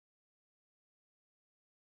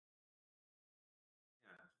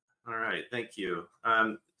All right, thank you.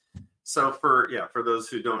 So for those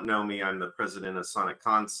who don't know me, I'm the president of Sonic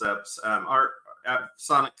Concepts. At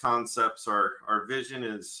Sonic Concepts, our vision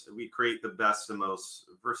is we create the best and most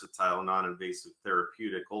versatile, non-invasive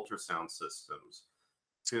therapeutic ultrasound systems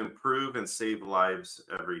to improve and save lives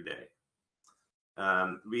every day.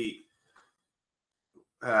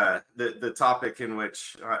 The topic in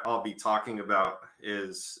which I'll be talking about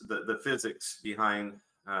is the physics behind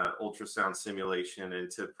ultrasound simulation,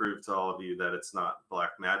 and to prove to all of you that it's not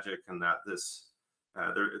black magic and that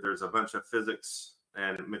there's a bunch of physics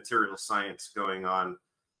and material science going on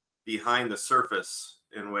behind the surface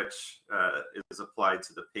in which is applied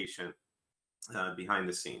to the patient behind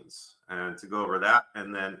the scenes. And to go over that,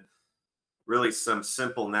 and then really some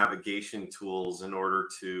simple navigation tools in order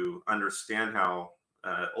to understand how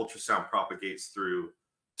ultrasound propagates through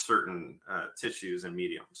certain tissues and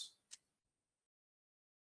mediums.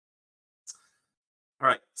 All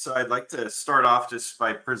right, so I'd like to start off just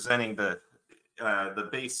by presenting the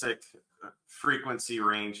basic frequency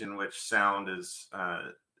range in which sound is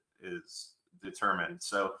determined.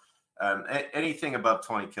 So anything above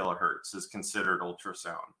 20 kilohertz is considered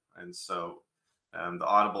ultrasound, and so the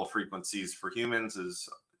audible frequencies for humans is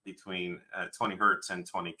between 20 hertz and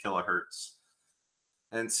 20 kilohertz.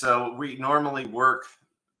 And so we normally work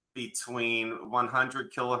between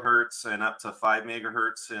 100 kilohertz and up to 5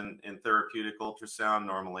 megahertz in therapeutic ultrasound,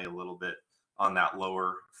 normally a little bit on that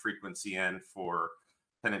lower frequency end for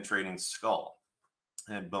penetrating skull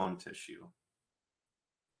and bone tissue.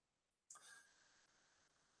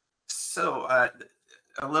 So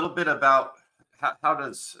a little bit about how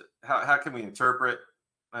can we interpret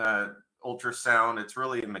ultrasound? It's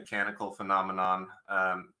really a mechanical phenomenon.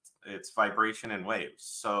 It's vibration and waves.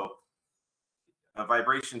 So a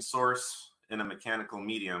vibration source in a mechanical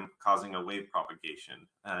medium causing a wave propagation.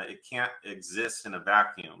 It can't exist in a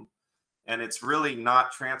vacuum, and it's really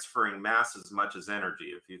not transferring mass as much as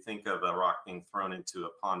energy. If you think of a rock being thrown into a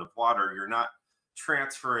pond of water, you're not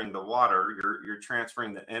transferring the water, you're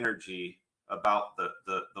transferring the energy about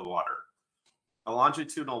the water. A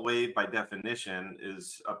longitudinal wave, by definition,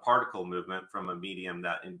 is a particle movement from a medium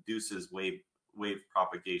that induces wave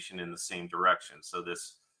propagation in the same direction. So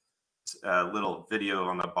this little video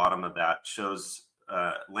on the bottom of that shows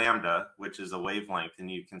lambda, which is a wavelength, and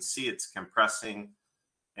you can see it's compressing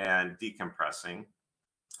and decompressing.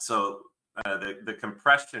 So the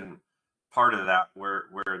compression part of that,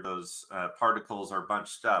 where those particles are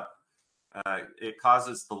bunched up, it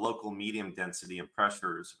causes the local medium density and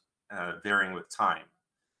pressures varying with time.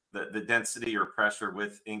 The density or pressure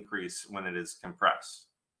with increase when it is compressed.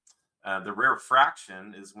 The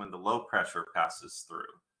rarefaction is when the low pressure passes through.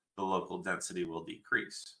 The local density will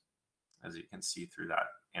decrease, as you can see through that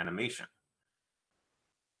animation.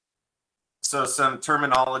 So some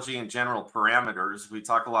terminology and general parameters. We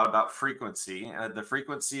talk a lot about frequency. The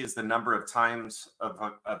frequency is the number of times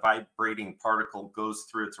a vibrating particle goes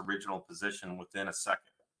through its original position within a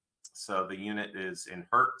second. So the unit is in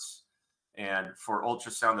hertz. And for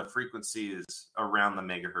ultrasound, the frequency is around the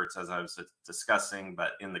megahertz, as I was discussing,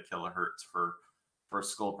 but in the kilohertz for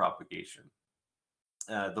skull propagation.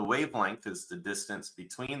 The wavelength is the distance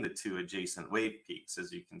between the two adjacent wave peaks,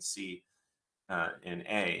 as you can see in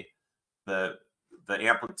A. The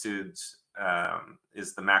amplitude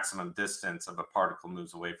is the maximum distance of a particle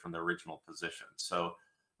moves away from the original position. So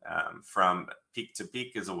from peak to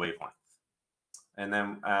peak is a wavelength. And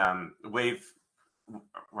then wave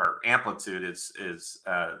or amplitude is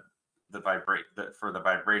for the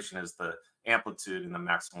vibration is the amplitude and the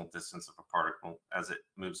maximal distance of a particle as it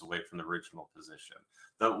moves away from the original position.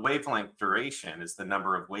 The wavelength duration is the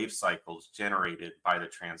number of wave cycles generated by the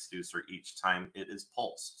transducer each time it is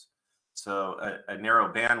pulsed. So a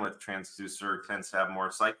narrow bandwidth transducer tends to have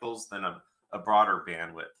more cycles than a broader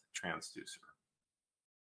bandwidth transducer.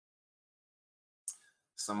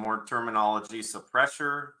 Some more terminology. So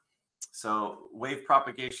pressure. So wave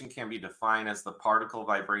propagation can be defined as the particle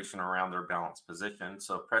vibration around their balanced position.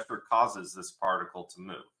 So pressure causes this particle to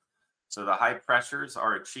move. So the high pressures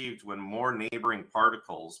are achieved when more neighboring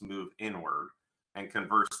particles move inward, and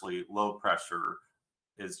conversely, low pressure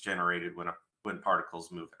is generated when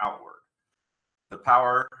particles move outward. The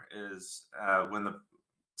power is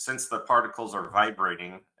since the particles are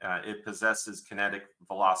vibrating, it possesses kinetic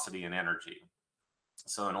velocity and energy.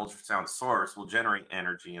 So an ultrasound source will generate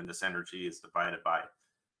energy, and this energy is divided by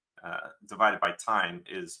time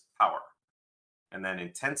is power. And then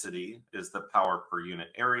intensity is the power per unit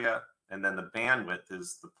area. And then the bandwidth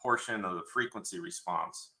is the portion of the frequency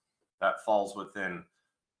response that falls within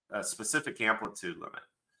a specific amplitude limit.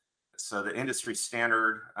 So the industry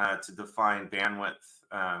standard to define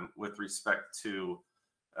bandwidth with respect to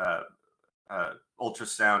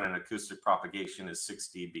ultrasound and acoustic propagation is 6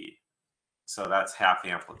 dB. So that's half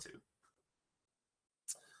amplitude.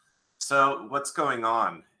 So what's going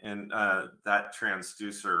on in that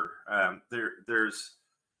transducer? There's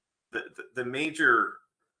the major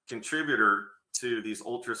contributor to these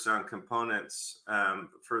ultrasound components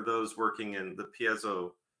for those working in the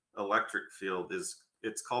piezoelectric field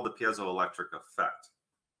it's called the piezoelectric effect.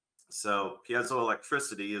 So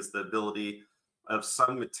piezoelectricity is the ability of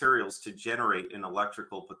some materials to generate an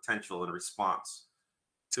electrical potential in response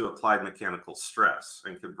to applied mechanical stress,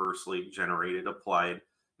 and conversely generated applied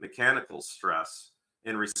mechanical stress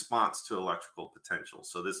in response to electrical potential.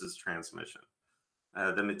 So this is transmission.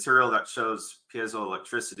 The material that shows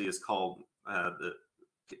piezoelectricity is called the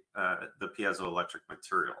piezoelectric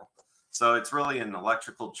material. So it's really an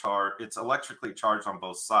electrical charge. It's electrically charged on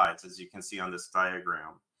both sides, as you can see on this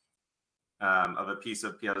diagram of a piece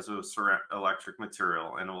of piezoelectric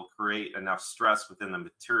material, and it will create enough stress within the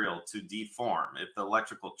material to deform. If the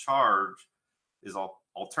electrical charge is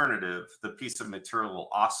alternative, the piece of material will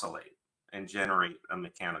oscillate and generate a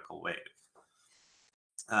mechanical wave.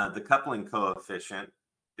 The coupling coefficient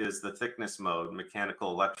is the thickness mode.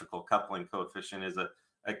 Mechanical electrical coupling coefficient is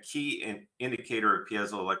a key indicator of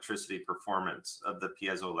piezoelectricity performance of the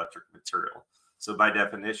piezoelectric material. So by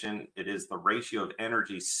definition, it is the ratio of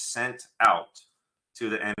energy sent out to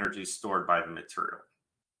the energy stored by the material.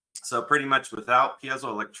 So pretty much without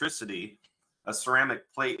piezoelectricity, a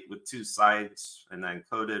ceramic plate with two sides and then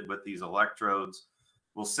coated with these electrodes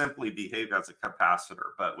will simply behave as a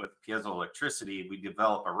capacitor. But with piezoelectricity, we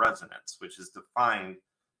develop a resonance, which is defined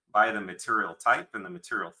by the material type and the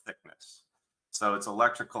material thickness. So its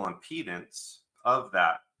electrical impedance of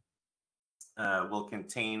that will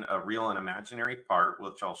contain a real and imaginary part,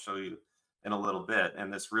 which I'll show you in a little bit.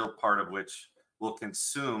 And this real part of which will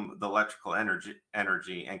consume the electrical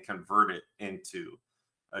energy and convert it into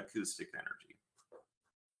acoustic energy.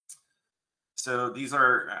 So these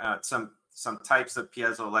are some types of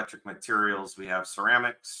piezoelectric materials. We have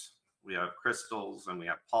ceramics, we have crystals, and we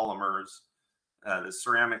have polymers. The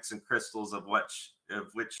ceramics and crystals of which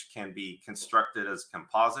can be constructed as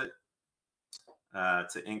composite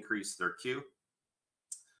to increase their Q.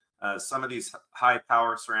 Some of these high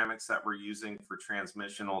power ceramics that we're using for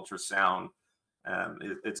transmission ultrasound,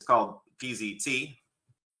 it's called PZT.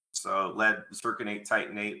 So lead zirconate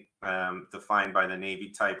titanate, defined by the Navy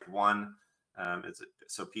type 1.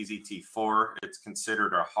 So PZT4, it's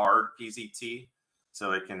considered a hard PZT.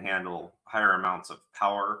 So it can handle higher amounts of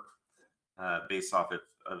power based off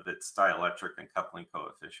of its dielectric and coupling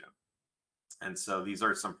coefficient. And so these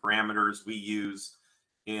are some parameters we use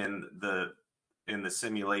in the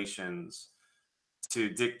simulations to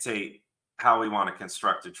dictate how we want to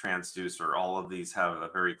construct a transducer. All of these have a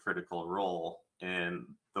very critical role in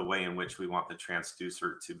the way in which we want the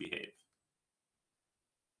transducer to behave.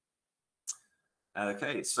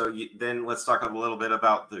 Okay, so then let's talk a little bit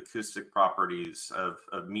about the acoustic properties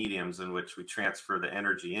of mediums in which we transfer the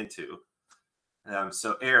energy into.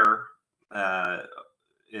 So air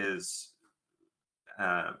is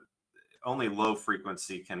only low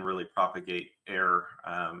frequency can really propagate air.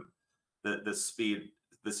 The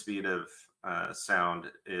speed of sound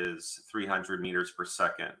is 300 meters per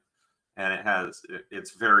second, and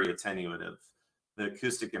it's very attenuative. The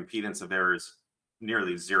acoustic impedance of air is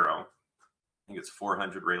nearly zero. I think it's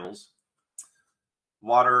 400 rails.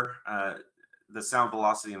 Water, the sound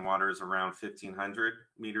velocity in water is around 1500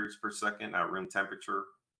 meters per second at room temperature.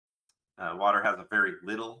 Water has a very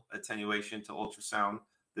little attenuation to ultrasound.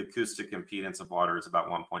 The acoustic impedance of water is about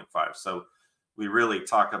 1.5. So we really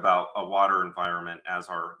talk about a water environment as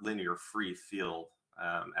our linear free field,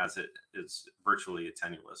 as it is virtually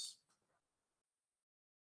attenuous.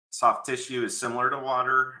 Soft tissue is similar to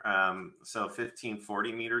water, so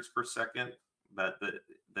 1540 meters per second, but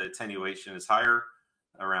the attenuation is higher,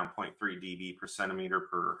 around 0.3 dB per centimeter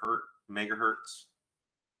per megahertz.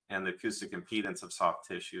 And the acoustic impedance of soft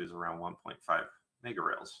tissue is around 1.5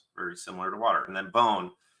 megarails, very similar to water. And then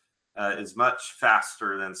bone is much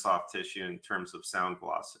faster than soft tissue in terms of sound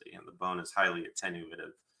velocity. And the bone is highly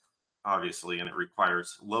attenuative, obviously, and it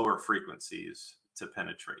requires lower frequencies to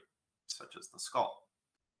penetrate, such as the skull.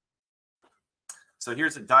 So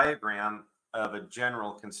here's a diagram of a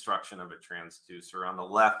general construction of a transducer. On the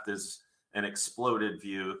left is an exploded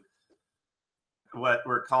view. What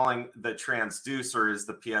we're calling the transducer is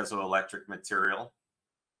the piezoelectric material.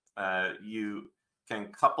 You can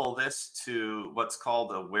couple this to what's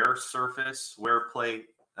called a wear surface, wear plate,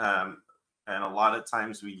 and a lot of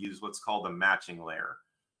times we use what's called a matching layer.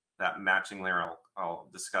 that matching layer I'll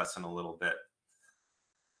discuss in a little bit.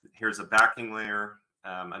 Here's a backing layer,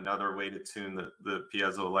 another way to tune the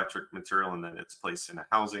piezoelectric material, and then it's placed in a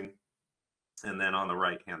housing. And then on the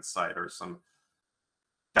right-hand side are some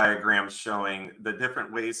diagrams showing the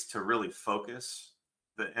different ways to really focus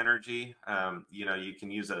the energy. You know, you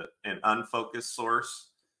can use an unfocused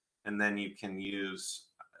source, and then you can use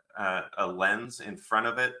a lens in front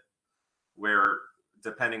of it, where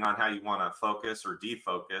depending on how you want to focus or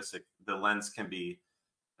defocus, the lens can be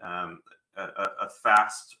a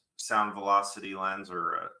fast sound velocity lens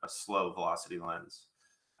or a slow velocity lens.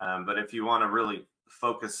 But if you want to really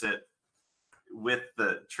focus it with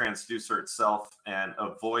the transducer itself and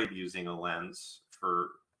avoid using a lens for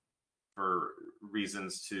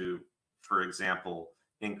reasons to, for example,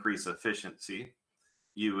 increase efficiency,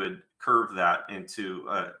 you would curve that into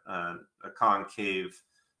a concave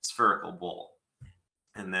spherical bowl.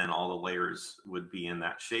 And then all the layers would be in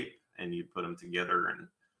that shape, and you put them together and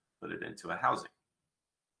put it into a housing.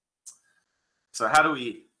 So how do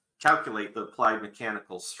we calculate the applied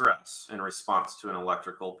mechanical stress in response to an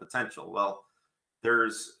electrical potential? Well,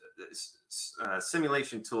 there's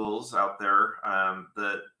simulation tools out there.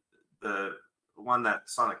 The one that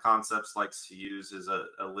Sonic Concepts likes to use is a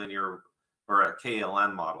linear or a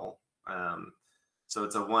KLN model. So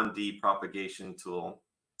it's a 1D propagation tool.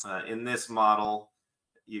 In this model,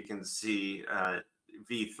 you can see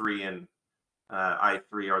V3 and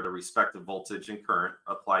I3 are the respective voltage and current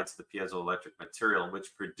applied to the piezoelectric material,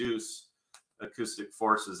 which produce acoustic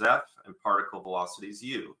forces F and particle velocities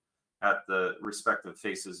U at the respective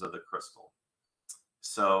faces of the crystal.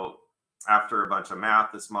 So after a bunch of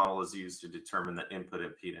math, this model is used to determine the input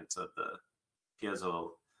impedance of the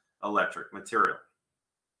piezoelectric material.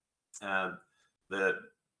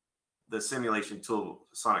 The simulation tool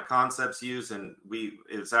Sonic Concepts use, and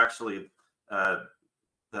it's actually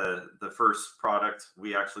the first product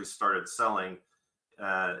we actually started selling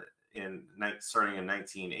starting in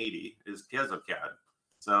 1980 is PiezoCAD.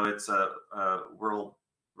 So it's a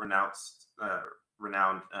world-renowned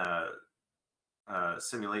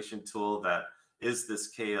simulation tool that is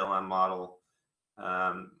this KLM model.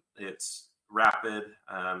 It's rapid.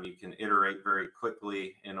 You can iterate very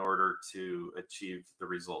quickly in order to achieve the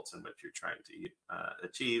results in which you're trying to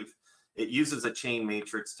achieve. It uses a chain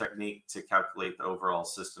matrix technique to calculate the overall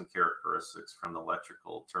system characteristics from the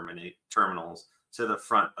electrical terminals to the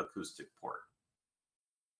front acoustic port.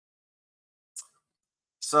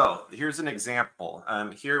 So here's an example.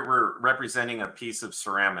 Here we're representing a piece of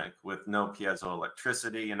ceramic with no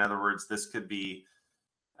piezoelectricity. In other words, this could be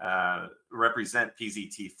represent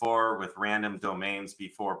PZT4 with random domains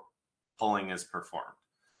before pulling is performed.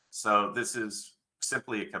 So this is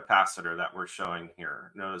simply a capacitor that we're showing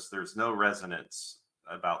here. Notice there's no resonance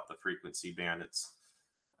about the frequency band. It's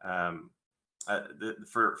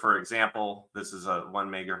for example, this is a 1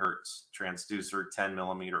 megahertz transducer, 10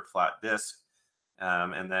 millimeter flat disc,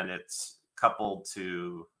 and then it's coupled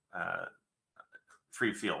to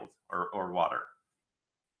free field or water.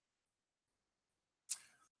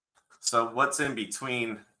 So what's in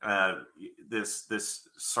between this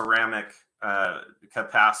ceramic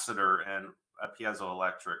capacitor and a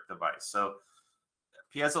piezoelectric device? So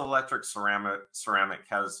piezoelectric ceramic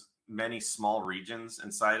has many small regions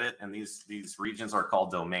inside it, and these regions are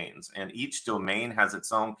called domains, and each domain has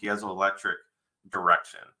its own piezoelectric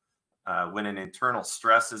direction. When an internal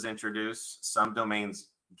stress is introduced, some domains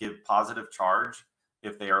give positive charge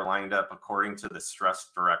if they are lined up according to the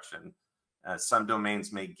stress direction. Some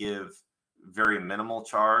domains may give very minimal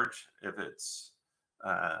charge if its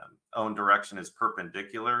own direction is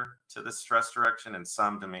perpendicular to the stress direction, and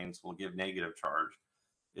some domains will give negative charge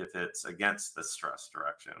if it's against the stress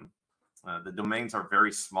direction. The domains are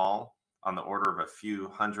very small, on the order of a few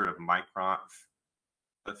hundred of microns,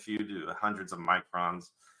 a few to hundreds of microns,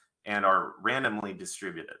 and are randomly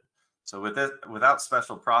distributed. So without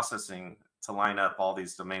special processing to line up all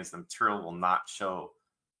these domains, the material will not show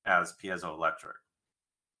as piezoelectric.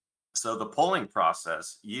 So the polling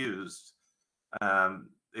process used,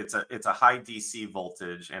 it's a high DC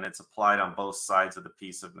voltage, and it's applied on both sides of the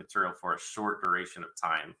piece of material for a short duration of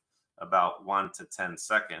time, about 1 to 10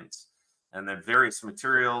 seconds. And then various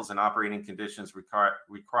materials and operating conditions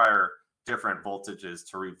require different voltages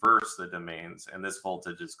to reverse the domains, and this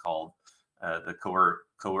voltage is called the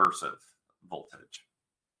coercive voltage.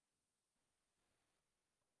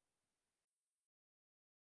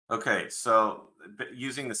 Okay, so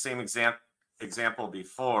using the same example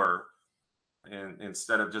before, and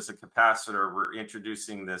instead of just a capacitor, we're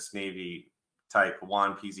introducing this Navy type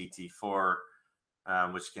 1 PZT4,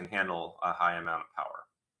 which can handle a high amount of power.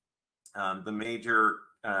 The major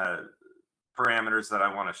parameters that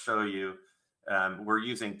I want to show you. We're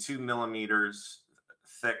using 2 millimeters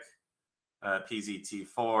thick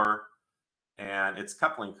PZT4, and its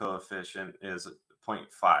coupling coefficient is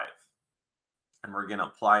 0.5. And we're going to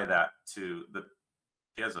apply that to the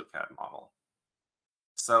PiezoCAD model.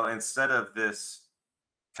 So instead of this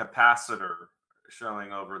capacitor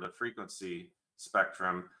showing over the frequency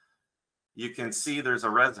spectrum, you can see there's a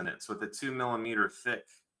resonance with a 2 millimeter thick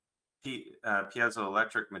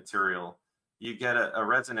piezoelectric material. You get a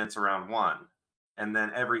resonance around 1, and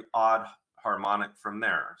then every odd harmonic from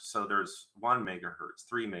there. So there's 1 megahertz,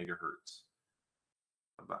 3 megahertz,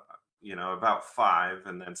 about 5,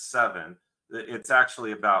 and then 7. It's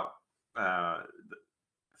actually about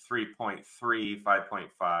 3.3,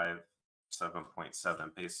 5.5,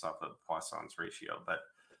 7.7 based off of Poisson's ratio. But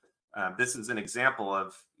this is an example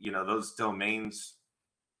of, those domains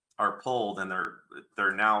are pulled, and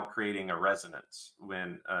they're now creating a resonance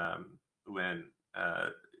when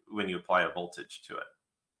you apply a voltage to it.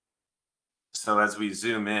 So as we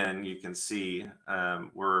zoom in, you can see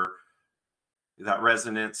that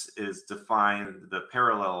resonance is defined. The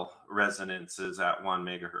parallel resonance is at 1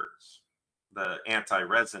 megahertz. The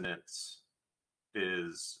anti-resonance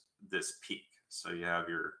is this peak. So you have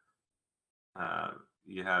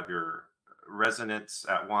your resonance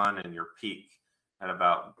at 1 and your peak at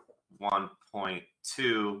about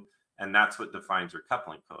 1.2, and that's what defines your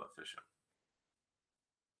coupling coefficient.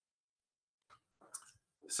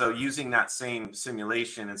 So using that same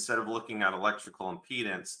simulation, instead of looking at electrical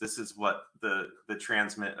impedance, this is what the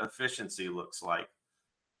transmit efficiency looks like.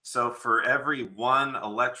 So for every 1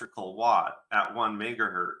 electrical watt at 1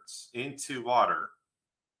 megahertz into water,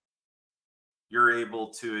 you're able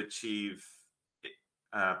to achieve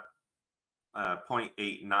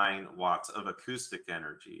 0.89 watts of acoustic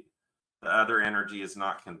energy. The other energy is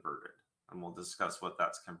not converted, and we'll discuss what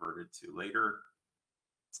that's converted to later.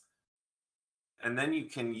 And then you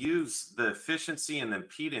can use the efficiency and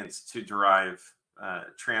impedance to derive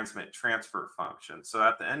transmit transfer function. So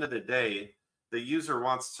at the end of the day, the user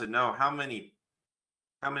wants to know how many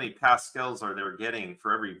pascals are they getting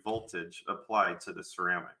for every voltage applied to the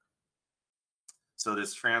ceramic. So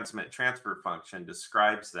this transmit transfer function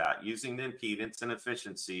describes that using the impedance and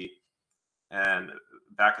efficiency and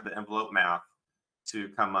back of the envelope math to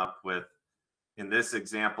come up with, in this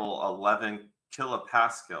example, 11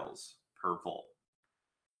 kilopascals per volt.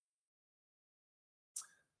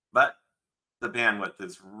 But the bandwidth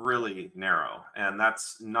is really narrow, and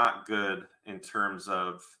that's not good in terms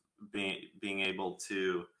of being able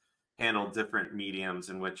to handle different mediums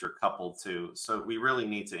in which you're coupled to. So we really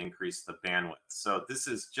need to increase the bandwidth. So this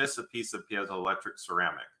is just a piece of piezoelectric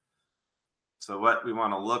ceramic. So what we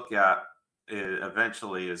want to look at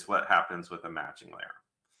eventually is what happens with a matching layer.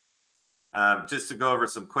 Just to go over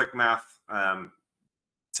some quick math,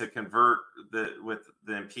 to convert with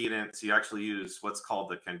the impedance, you actually use what's called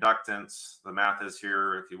the conductance. The math is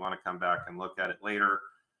here if you want to come back and look at it later,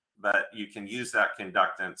 but you can use that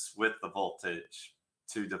conductance with the voltage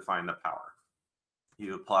to define the power.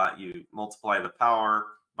 You multiply the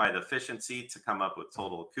power by the efficiency to come up with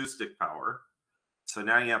total acoustic power. So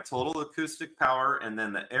now you have total acoustic power and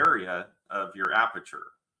then the area of your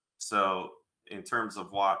aperture. So in terms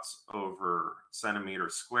of watts over centimeter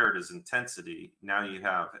squared is intensity. Now you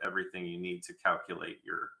have everything you need to calculate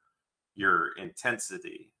your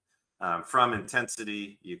intensity. From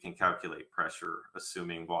intensity, you can calculate pressure,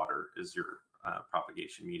 assuming water is your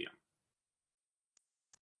propagation medium.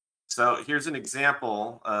 So here's an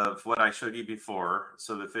example of what I showed you before.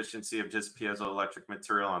 So the efficiency of just piezoelectric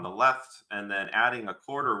material on the left, and then adding a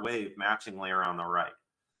quarter wave matching layer on the right.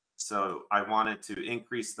 So I wanted to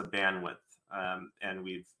increase the bandwidth. And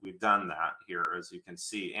we've done that here, as you can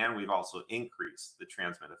see, and we've also increased the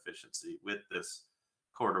transmit efficiency with this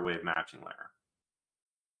quarter wave matching layer.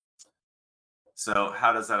 So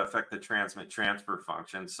how does that affect the transmit transfer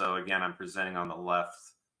function? So again, I'm presenting on the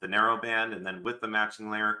left the narrow band, and then with the matching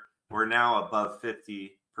layer, we're now above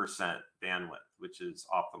 50% bandwidth, which is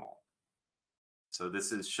optimal. So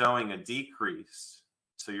this is showing a decrease.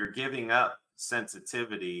 So you're giving up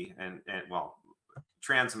sensitivity and well,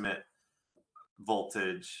 transmit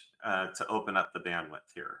voltage to open up the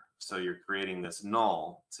bandwidth here. So you're creating this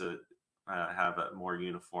null to have a more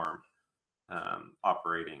uniform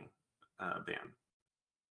operating band.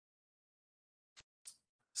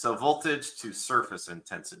 So voltage to surface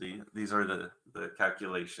intensity, these are the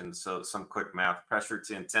calculations. So some quick math, pressure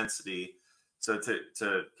to intensity. So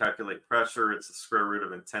to calculate pressure, it's the square root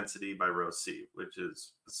of intensity by rho c, which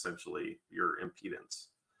is essentially your impedance.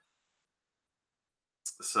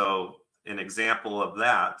 So an example of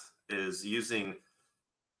that is using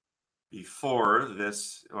before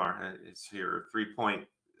this, or it's here, 3.67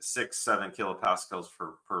 kilopascals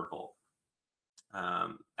per volt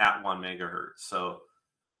at 1 megahertz. So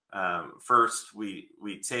first, we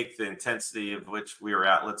take the intensity of which we are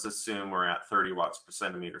at. Let's assume we're at 30 watts per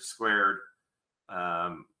centimeter squared.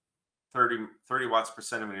 30 watts per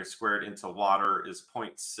centimeter squared into water is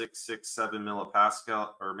 0.667 millipascal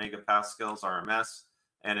or megapascals RMS,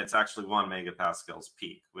 and it's actually 1 megapascals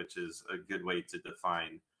peak, which is a good way to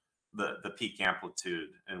define the peak amplitude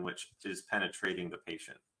in which is penetrating the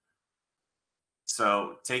patient.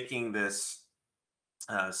 So taking this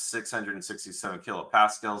 667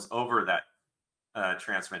 kilopascals over that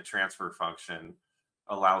transmit transfer function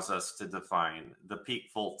allows us to define the peak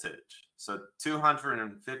voltage. So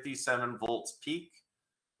 257 volts peak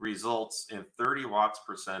results in 30 watts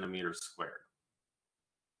per centimeter squared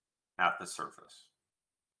at the surface.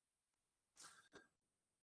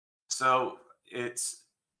 So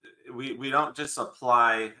we don't just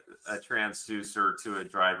apply a transducer to a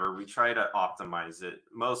driver. We try to optimize it.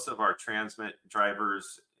 Most of our transmit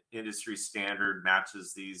drivers, industry standard,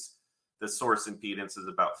 matches these. The source impedance is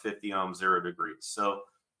about 50 ohms, 0 degrees. So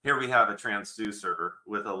here we have a transducer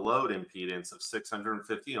with a load impedance of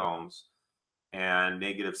 650 ohms and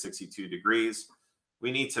negative 62 degrees.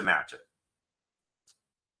 We need to match it.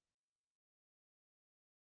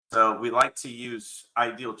 So we like to use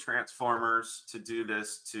ideal transformers to do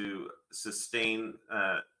this, to sustain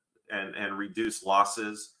and reduce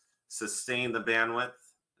losses, sustain the bandwidth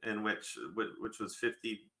in which was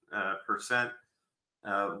 50%,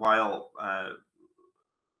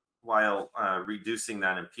 while reducing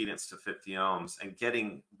that impedance to 50 ohms and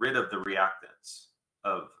getting rid of the reactance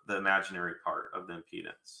of the imaginary part of the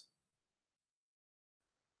impedance.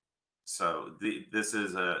 So this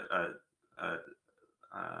is a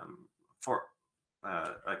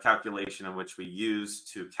calculation in which we use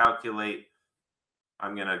to calculate.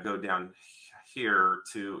 I'm going to go down here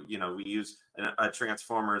to, we use a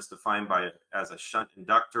transformer is defined as a shunt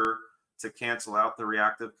inductor to cancel out the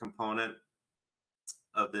reactive component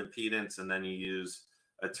of the impedance, and then you use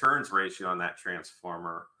a turns ratio on that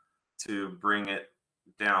transformer to bring it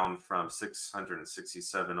down from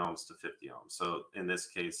 667 ohms to 50 ohms. So in this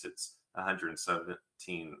case, it's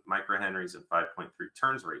 117 microhenries and 5.3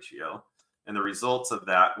 turns ratio. And the results of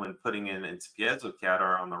that when putting into PiezoCAD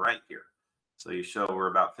are on the right here. So you show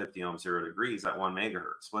we're about 50 ohms, 0 degrees at 1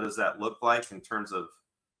 megahertz. What does that look like in terms of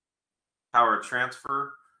power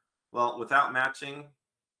transfer? Well, without matching,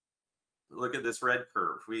 look at this red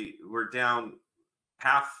curve. We're down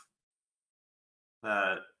half,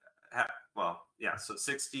 so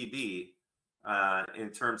 6 dB in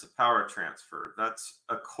terms of power transfer. That's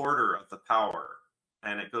a quarter of the power,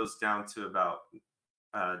 and it goes down to about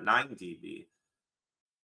 9 dB.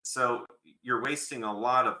 So you're wasting a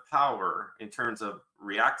lot of power in terms of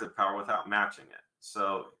reactive power without matching it.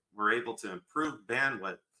 So we're able to improve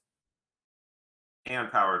bandwidth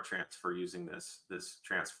and power transfer using this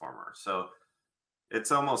transformer. So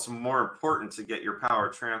it's almost more important to get your power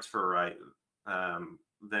transfer right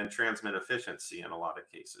than transmit efficiency in a lot of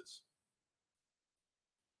cases.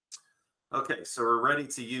 Okay, so we're ready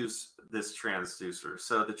to use this transducer.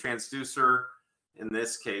 So the transducer in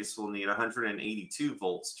this case will need 182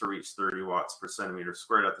 volts to reach 30 watts per centimeter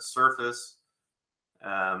squared at the surface.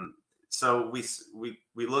 So we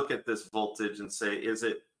look at this voltage and say,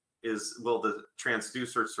 will the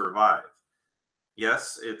transducer survive?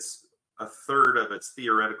 Yes, it's a third of its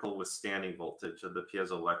theoretical withstanding voltage of the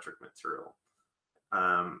piezoelectric material.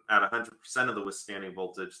 At 100% of the withstanding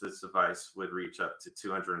voltage, this device would reach up to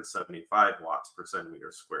 275 watts per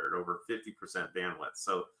centimeter squared, over 50% bandwidth.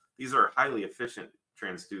 So these are highly efficient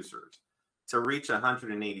transducers. To reach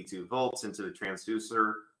 182 volts into the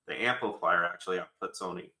transducer, the amplifier actually outputs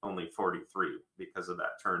only 43 because of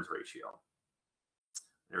that turns ratio.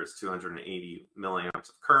 There's 280 milliamps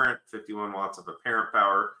of current, 51 watts of apparent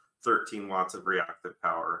power, 13 watts of reactive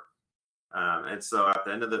power. And so at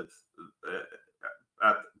the end of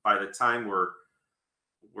by the time we're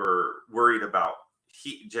worried about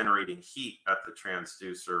generating heat at the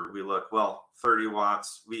transducer, we look, well, 30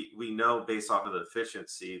 watts, we know based off of the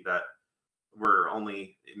efficiency that we're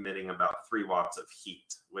only emitting about 3 watts of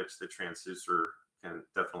heat, which the transducer can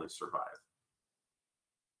definitely survive.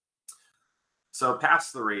 So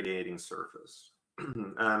past the radiating surface,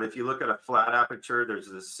 if you look at a flat aperture, there's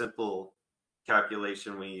this simple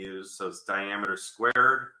calculation we use. So it's diameter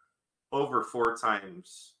squared over 4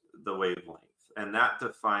 times the wavelength. And that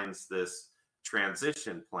defines this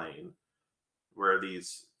transition plane where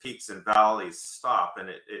these peaks and valleys stop. And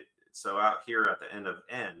so out here at the end of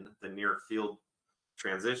N, the near field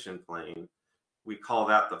transition plane, we call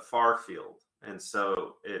that the far field. And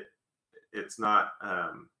so it's not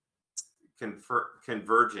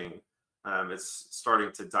converging. It's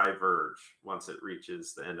starting to diverge once it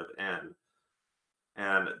reaches the end of N.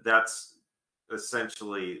 And that's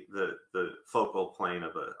essentially the focal plane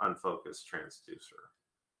of an unfocused transducer.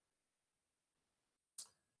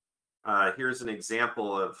 Here's an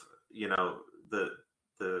example of, you know, the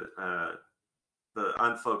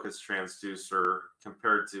unfocused transducer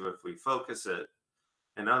compared to if we focus it.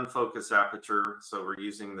 An unfocused aperture, so we're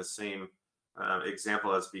using the same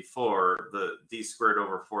example as before. The d squared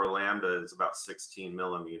over 4 lambda is about 16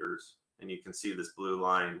 millimeters, and you can see this blue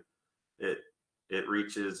line. It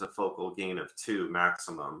reaches a focal gain of 2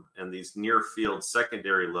 maximum, and these near field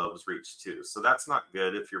secondary lobes reach 2. So that's not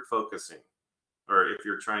good if you're focusing, or if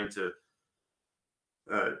you're trying to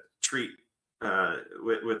treat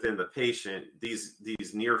within the patient.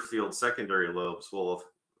 These near field secondary lobes will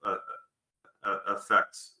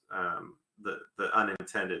affect the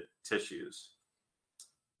unintended tissues.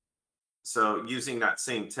 So using that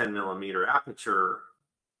same 10 millimeter aperture,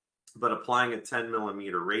 but applying a 10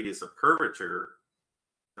 millimeter radius of curvature,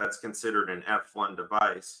 that's considered an F1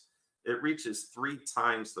 device, it reaches 3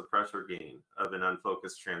 times the pressure gain of an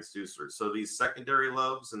unfocused transducer. So these secondary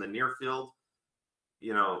lobes in the near field,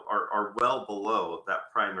 you know, are well below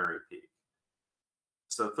that primary peak.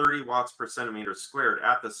 So 30 watts per centimeter squared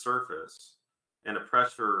at the surface and a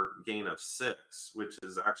pressure gain of 6, which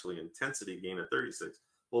is actually intensity gain of 36,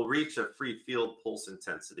 will reach a free field pulse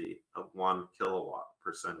intensity of 1 kilowatt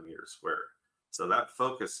per centimeter squared. So that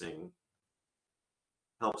focusing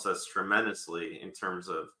helps us tremendously in terms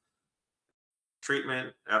of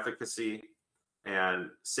treatment, efficacy, and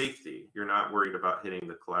safety. You're not worried about hitting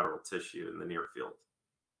the collateral tissue in the near field.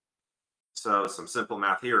 So some simple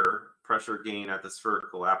math here. Pressure gain at the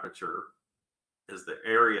spherical aperture is the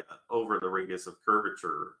area over the radius of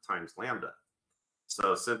curvature times lambda.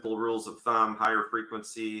 So simple rules of thumb: higher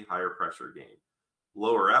frequency, higher pressure gain.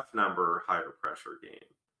 Lower F number, higher pressure gain.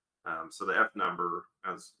 So the F number,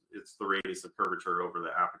 as it's the radius of curvature over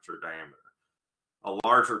the aperture diameter. A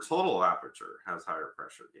larger total aperture has higher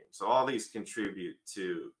pressure gain. So all these contribute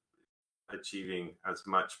to achieving as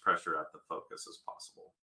much pressure at the focus as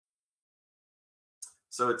possible.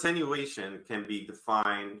 So attenuation can be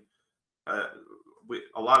defined,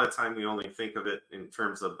 a lot of time we only think of it in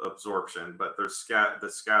terms of absorption, but there's the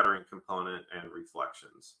scattering component and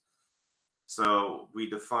reflections. So we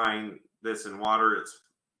define this in water. It's,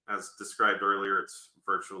 as described earlier, it's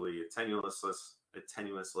virtually attenuousless.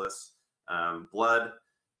 Blood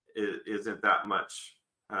isn't that much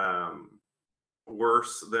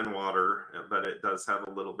worse than water, but it does have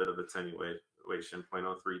a little bit of attenuation,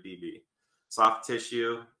 0.03 dB. Soft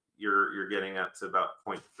tissue, you're getting up to about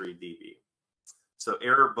 0.3 dB. So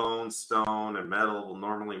air, bone, stone, and metal will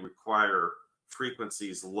normally require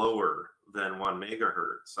frequencies lower than 1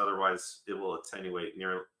 megahertz. Otherwise, it will attenuate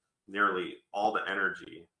nearly all the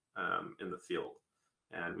energy in the field.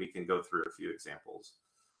 And we can go through a few examples.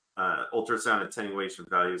 Ultrasound attenuation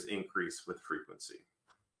values increase with frequency.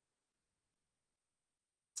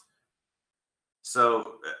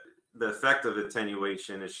 So the effect of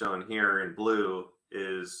attenuation is shown here in blue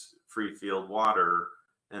is free field water,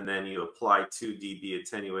 and then you apply 2 dB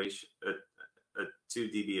attenuation, a 2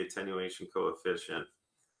 dB attenuation coefficient,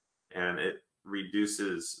 and it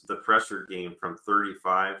reduces the pressure gain from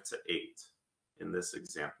 35 to 8 in this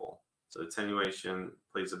example. So attenuation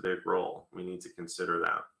plays a big role. We need to consider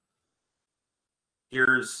that.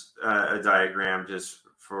 Here's a diagram just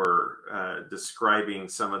for describing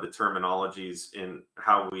some of the terminologies in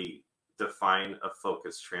how we define a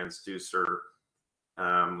focused transducer.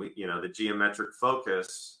 You know, the geometric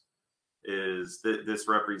focus is this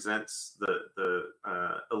represents the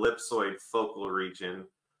ellipsoid focal region,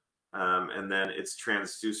 and then its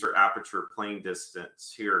transducer aperture plane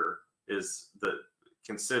distance here is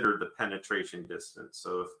considered the penetration distance.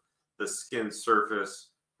 So if the skin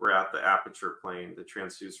surface were at the aperture plane, the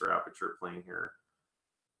transducer aperture plane here,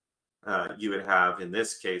 you would have, in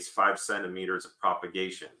this case, 5 centimeters of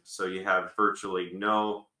propagation. So you have virtually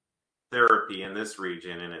no therapy in this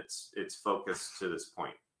region, and it's focused to this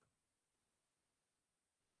point.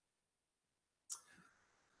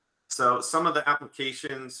 So some of the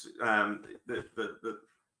applications, the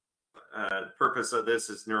purpose of this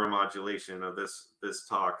is neuromodulation of this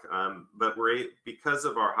talk, but because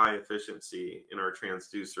of our high efficiency in our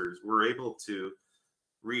transducers, we're able to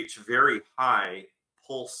reach very high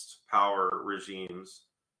pulsed power regimes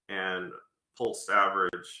and pulsed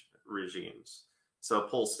average regimes. So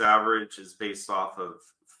pulsed average is based off of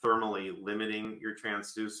thermally limiting your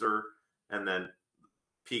transducer, and then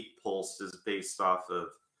peak pulse is based off of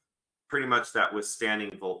pretty much that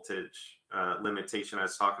withstanding voltage limitation I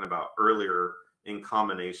was talking about earlier, in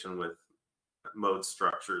combination with mode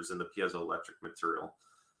structures in the piezoelectric material.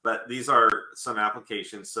 But these are some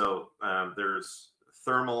applications. So there's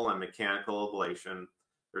thermal and mechanical ablation,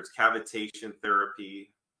 there's cavitation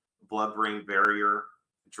therapy, blood-brain barrier,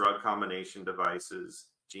 drug combination devices,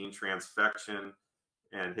 gene transfection,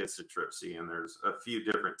 and histotripsy. And there's a few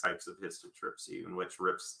different types of histotripsy in which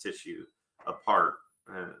rips tissue apart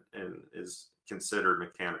and is considered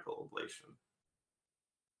mechanical ablation.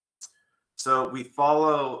 So we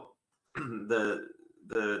follow the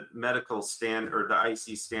medical standard, or the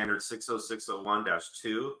IC standard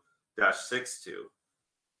 60601-2-62.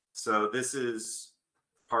 So this is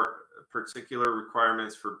particular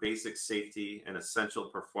requirements for basic safety and essential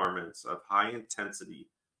performance of high intensity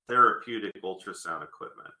therapeutic ultrasound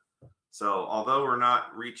equipment. So although we're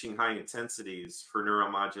not reaching high intensities for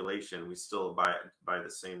neuromodulation, we still abide by the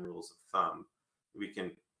same rules of thumb. We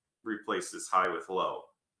can replace this high with low.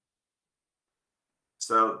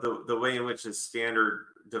 So the way in which the standard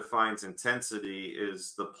defines intensity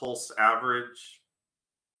is the pulse average,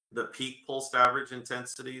 the peak pulsed average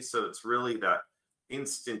intensity. So it's really that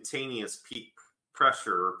instantaneous peak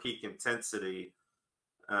pressure or peak intensity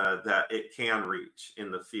that it can reach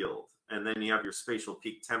in the field. And then you have your spatial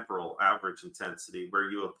peak temporal average intensity, where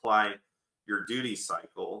you apply your duty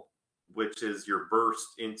cycle, which is your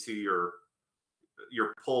burst into your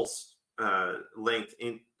pulse length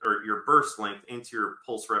in, or your burst length into your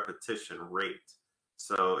pulse repetition rate.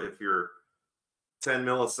 So if you're 10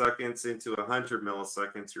 milliseconds into 100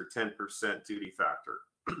 milliseconds, you're 10% duty factor.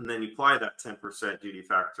 And then you apply that 10% duty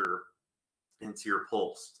factor into your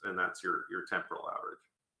pulse, and that's your temporal average.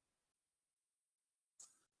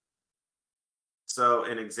 So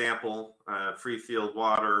an example, free field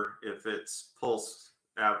water, if its pulse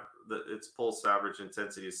average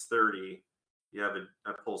intensity is 30, you have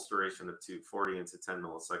a pulse duration of 240 into 10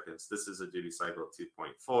 milliseconds. This is a duty cycle of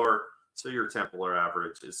 2.4. So your temporal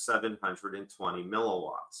average is 720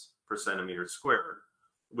 milliwatts per centimeter squared,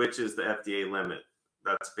 which is the FDA limit.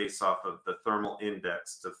 That's based off of the thermal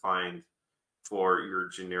index defined for your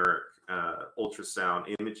generic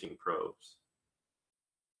ultrasound imaging probes.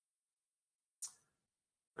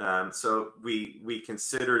 So we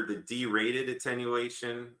consider the derated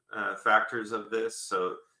attenuation factors of this.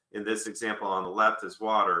 So in this example on the left is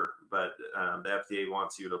water, but the FDA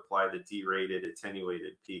wants you to apply the derated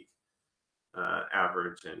attenuated peak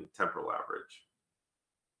average and temporal average.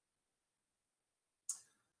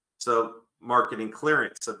 So marketing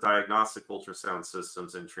clearance of diagnostic ultrasound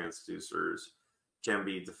systems and transducers can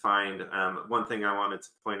be defined. One thing I wanted to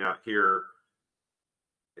point out here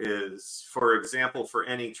is, for example, for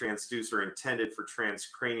any transducer intended for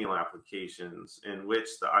transcranial applications in which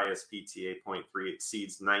the ISPTA 0.3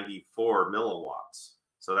 exceeds 94 milliwatts.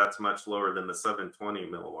 So that's much lower than the 720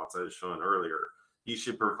 milliwatts I was showing earlier. You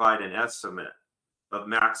should provide an estimate of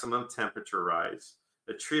maximum temperature rise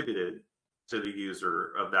attributed to the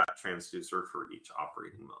user of that transducer for each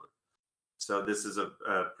operating mode. So this is a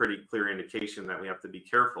pretty clear indication that we have to be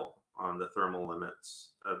careful on the thermal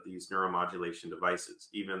limits of these neuromodulation devices,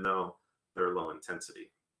 even though they're low intensity.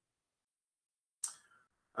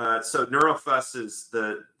 So NeuroFUS is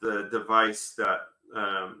the device that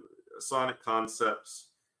Sonic Concepts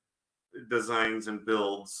designs and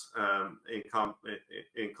builds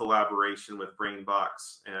in collaboration with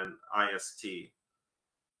Brainbox and IST.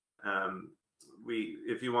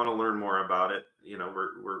 If you want to learn more about it, you know,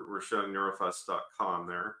 we're showing neurofus.com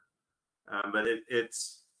there. But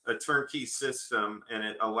it's a turnkey system, and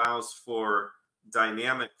it allows for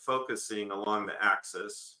dynamic focusing along the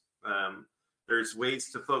axis. There's ways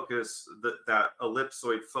to focus that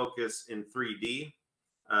ellipsoid focus in 3D.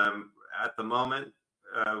 At the moment,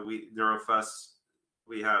 NeuroFUS,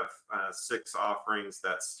 we have 6 offerings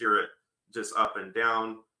that steer it just up and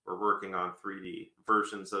down. We're working on 3D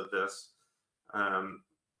versions of this.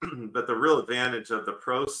 But the real advantage of the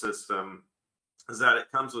Pro system is that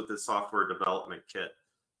it comes with this software development kit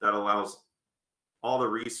that allows all the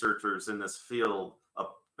researchers in this field a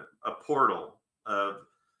portal of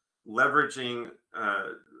leveraging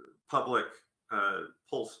public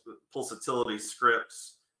pulsatility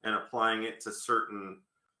scripts and applying it to certain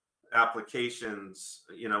applications,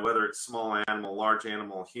 you know, whether it's small animal, large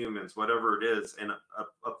animal, humans, whatever it is, and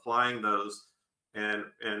applying those and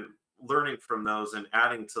learning from those and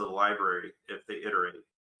adding to the library if they iterate.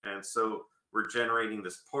 And so we're generating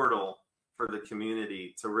this portal for the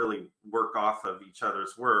community to really work off of each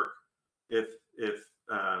other's work if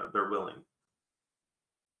they're willing.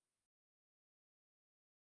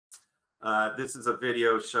 This is a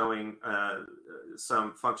video showing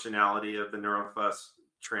some functionality of the NeuroFUS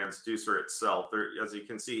transducer itself. There, as you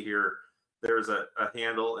can see here, there's a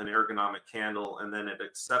handle, an ergonomic handle, and then it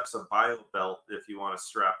accepts a bio belt if you want to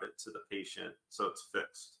strap it to the patient so it's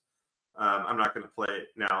fixed. I'm not going to play it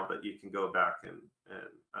now, but you can go back and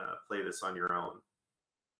play this on your own.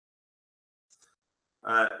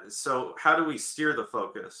 So how do we steer the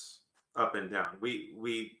focus up and down?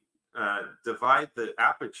 We divide the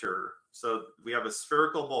aperture. So we have a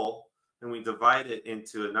spherical bowl and we divide it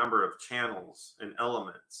into a number of channels and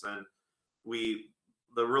elements. And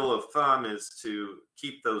the rule of thumb is to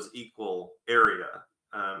keep those equal area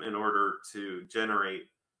in order to generate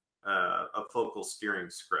a focal steering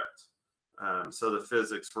script. So the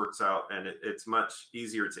physics works out, and it's much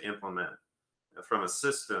easier to implement from a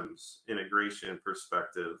systems integration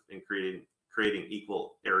perspective in creating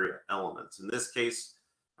equal area elements. In this case,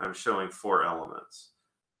 I'm showing 4 elements.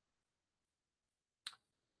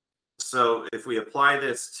 So if we apply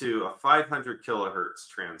this to a 500 kilohertz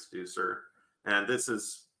transducer, and this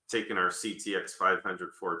is taking our CTX 500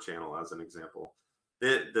 4-channel as an example,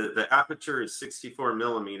 the aperture is 64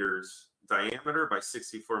 millimeters diameter by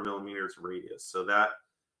 64 millimeters radius. So that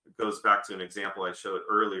goes back to an example I showed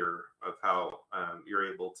earlier of how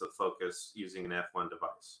you're able to focus using an F1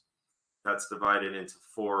 device. That's divided into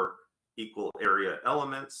 4 equal area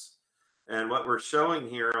elements. And what we're showing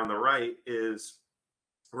here on the right is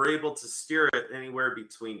we're able to steer it anywhere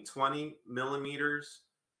between 20 millimeters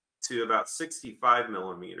to about 65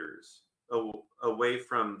 millimeters away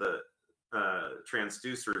from the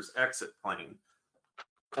transducer's exit plane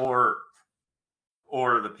or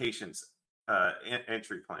the patient's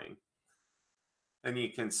entry plane. And you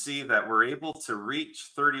can see that we're able to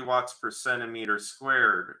reach 30 watts per centimeter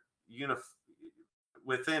squared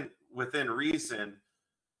within reason,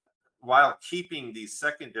 while keeping these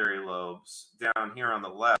secondary lobes down here on the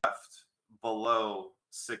left below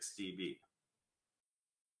 6 dB.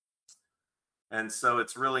 And so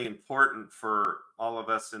it's really important for all of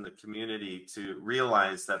us in the community to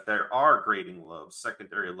realize that there are grading lobes,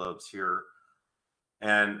 secondary lobes here,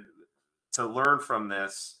 and to learn from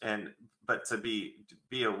this, but to be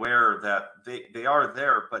aware that they are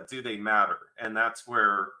there, but do they matter? And that's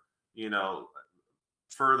where, you know,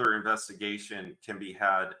 further investigation can be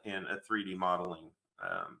had in a 3D modeling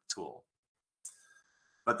tool.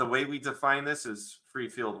 But the way we define this is free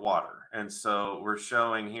field water. And so we're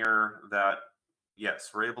showing here that,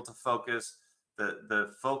 yes, we're able to focus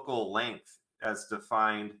the focal length as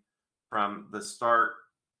defined from the start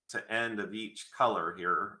to end of each color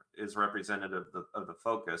here is representative of the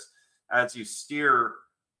focus. As you steer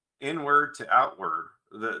inward to outward,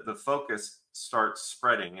 the focus starts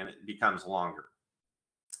spreading and it becomes longer.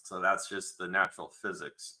 So that's just the natural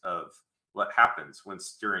physics of what happens when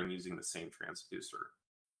steering using the same transducer.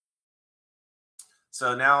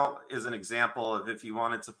 So now is an example of if you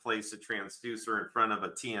wanted to place a transducer in front of a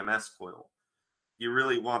TMS coil. You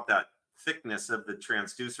really want that thickness of the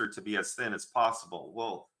transducer to be as thin as possible.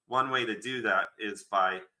 Well, one way to do that is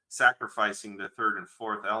by sacrificing the 3rd and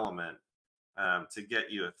 4th element to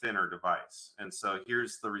get you a thinner device. And so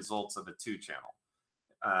here's the results of a 2-channel.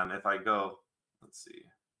 If I go, let's see.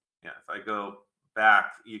 Yeah, if I go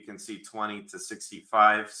back, you can see 20 to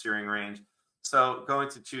 65 steering range. So going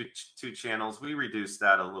to two channels, we reduce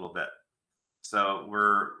that a little bit. So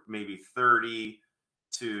we're maybe 30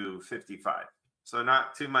 to 55. So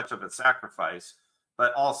not too much of a sacrifice,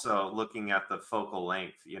 but also looking at the focal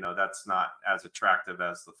length, you know, that's not as attractive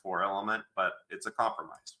as the 4 element, but it's a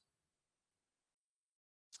compromise.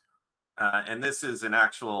 And this is an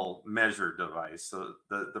actual measured device. So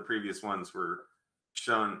the previous ones were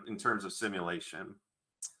shown in terms of simulation.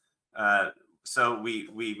 So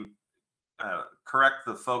we correct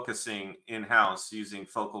the focusing in-house using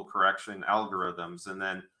focal correction algorithms, and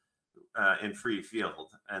then in free field.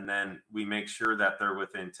 And then we make sure that they're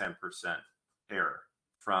within 10% error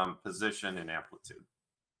from position and amplitude.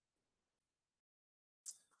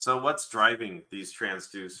 So what's driving these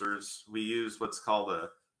transducers? We use what's called a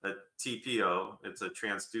TPO. It's a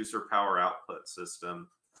transducer power output system.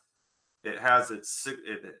 It has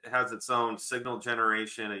its own signal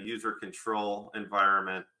generation, a user control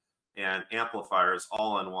environment, and amplifiers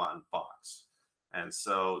all in one box. And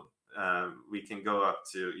so we can go up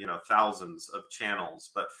to, you know, thousands of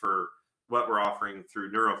channels, but for what we're offering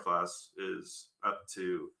through NeuroFUS is up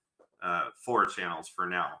to 4 channels for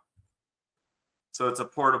now. So it's a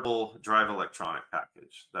portable drive electronic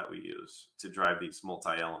package that we use to drive these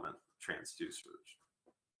multi-element transducers.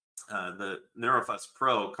 The NeuroFUS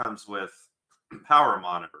Pro comes with power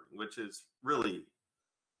monitoring, which is really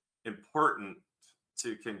important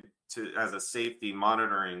to as a safety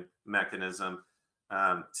monitoring mechanism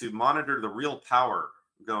to monitor the real power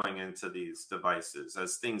going into these devices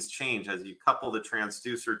as things change. As you couple the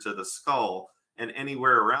transducer to the skull and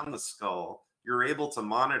anywhere around the skull, you're able to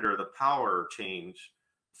monitor the power change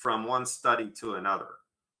from one study to another.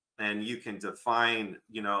 And you can define,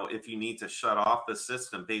 you know, if you need to shut off the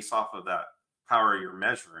system based off of that power you're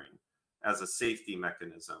measuring as a safety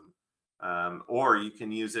mechanism, or you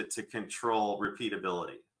can use it to control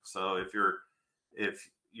repeatability. So if you're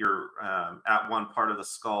at one part of the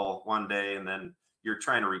skull one day and then you're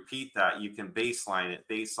trying to repeat that, you can baseline it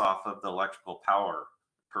based off of the electrical power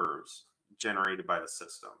curves generated by the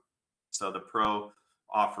system. So the Pro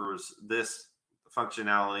offers this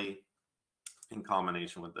functionality in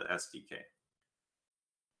combination with the SDK.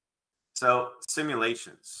 So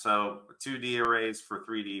simulations. So 2D arrays for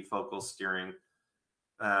 3D focal steering.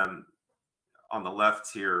 On the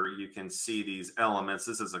left here, you can see these elements.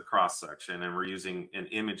 This is a cross section, and we're using an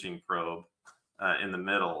imaging probe in the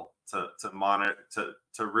middle to monitor,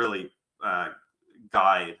 to really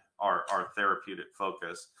guide our therapeutic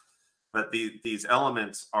focus. But these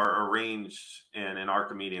elements are arranged in an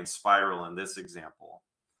Archimedean spiral in this example.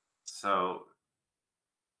 So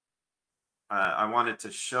I wanted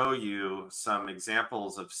to show you some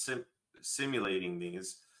examples of simulating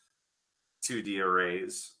these 2D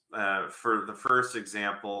arrays. For the first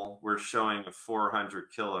example, we're showing a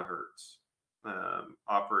 400 kilohertz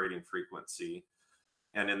operating frequency.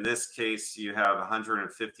 And in this case, you have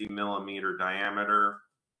 150 millimeter diameter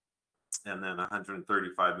and then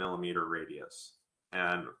 135 millimeter radius.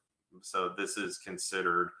 And so this is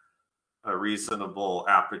considered a reasonable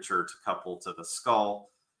aperture to couple to the skull.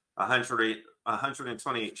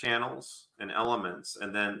 128 channels and elements,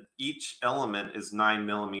 and then each element is 9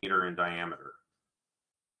 millimeter in diameter.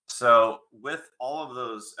 So with all of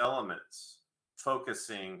those elements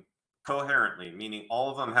focusing coherently, meaning all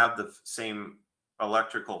of them have the same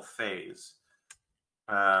electrical phase,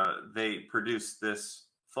 they produce this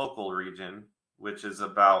focal region, which is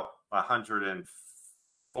about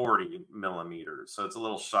 140 millimeters. So it's a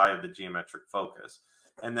little shy of the geometric focus.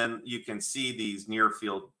 And then you can see these near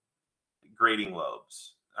field grading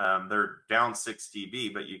lobes. They're down 6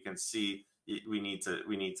 dB, but you can see we need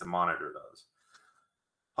to monitor those.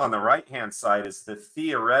 On the right-hand side is the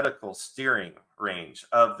theoretical steering range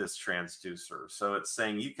of this transducer. So it's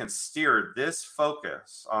saying you can steer this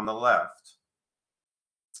focus on the left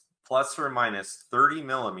plus or minus 30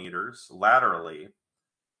 millimeters laterally,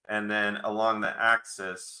 and then along the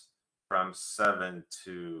axis from 7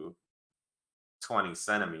 to 20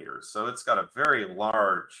 centimeters. So it's got a very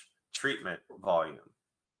large treatment volume.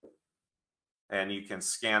 And you can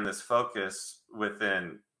scan this focus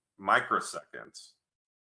within microseconds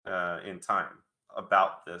in time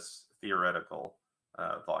about this theoretical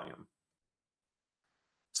volume.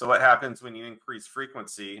 So what happens when you increase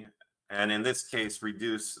frequency, and in this case,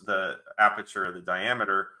 reduce the aperture of the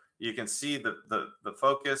diameter, you can see that the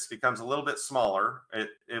focus becomes a little bit smaller.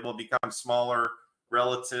 It will become smaller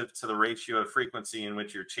relative to the ratio of frequency in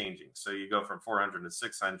which you're changing. So you go from 400 to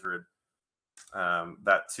 600.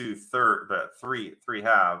 That three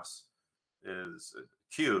halves is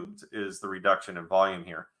cubed is the reduction in volume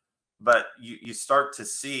here. But you start to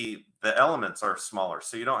see the elements are smaller,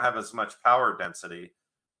 so you don't have as much power density.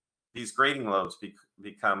 These grading lobes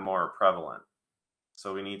become more prevalent.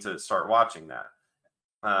 So we need to start watching that.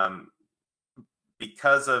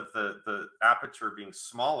 Because of the aperture being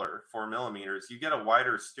smaller, 4 millimeters, you get a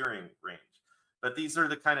wider steering range. But these are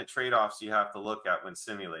the kind of trade-offs you have to look at when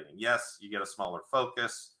simulating. Yes, you get a smaller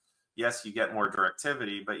focus. Yes, you get more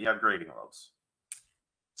directivity, but you have grading lobes.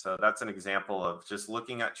 So that's an example of just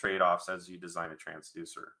looking at trade-offs as you design a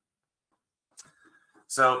transducer.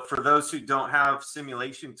 So for those who don't have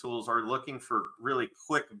simulation tools or are looking for really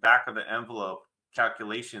quick back-of-the-envelope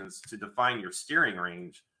calculations to define your steering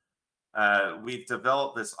range, we've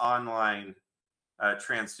developed this online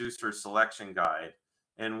transducer selection guide,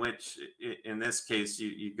 in which, in this case,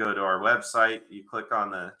 you go to our website, you click on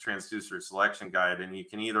the transducer selection guide, and you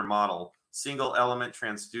can either model single element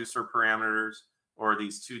transducer parameters or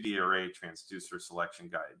these 2D array transducer selection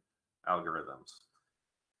guide algorithms.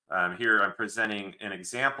 Here I'm presenting an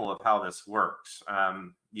example of how this works.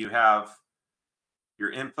 You have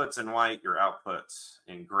your inputs in white, your outputs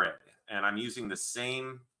in gray, and I'm using the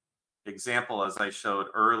same example as I showed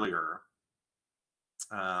earlier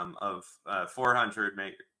of 400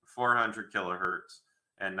 kilohertz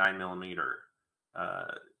and 9 millimeter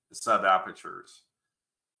sub apertures.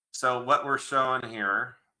 So what we're showing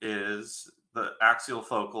here is the axial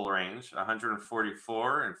focal range,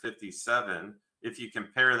 144 and 57 if you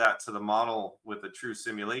compare that to the model with a true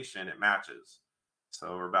simulation, it matches.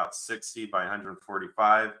 So we're about 60 by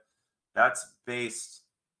 145. That's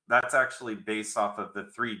actually based off of the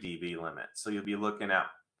 3 dB limit. So you'll be looking at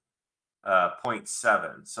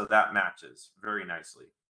 0.7. So that matches very nicely.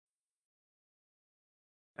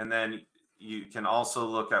 And then you can also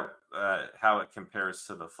look at how it compares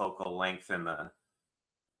to the focal length and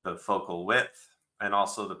the focal width, and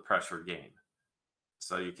also the pressure gain.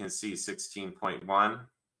 So you can see 16.1,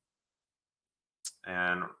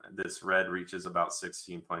 and this red reaches about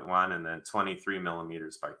 16.1, and then 23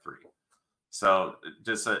 millimeters by 3. So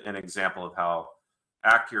just an example of how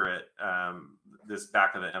accurate this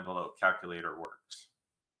back of the envelope calculator works.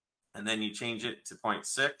 And then you change it to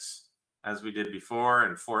 0.6, as we did before,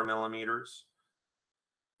 and 4 millimeters.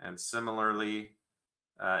 And similarly,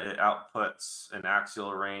 it outputs an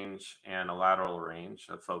axial range and a lateral range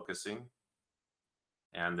of focusing.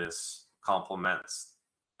 And this complements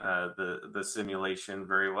the simulation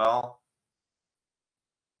very well.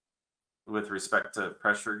 With respect to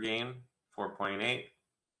pressure gain, 4.8,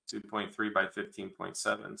 2.3 by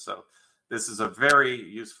 15.7. So this is a very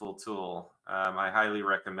useful tool. I highly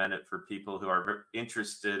recommend it for people who are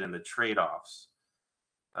interested in the trade-offs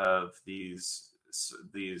of these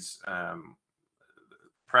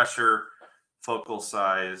pressure, focal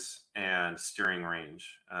size, and steering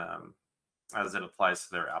range as it applies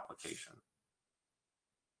to their application.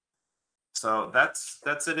 So that's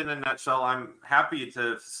it in a nutshell. I'm happy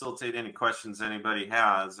to facilitate any questions anybody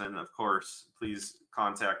has, and of course, please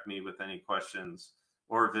contact me with any questions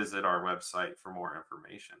or visit our website for more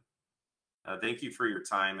information. Thank you for your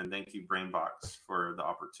time, and thank you, Brainbox, for the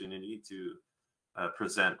opportunity to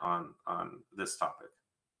present on this topic.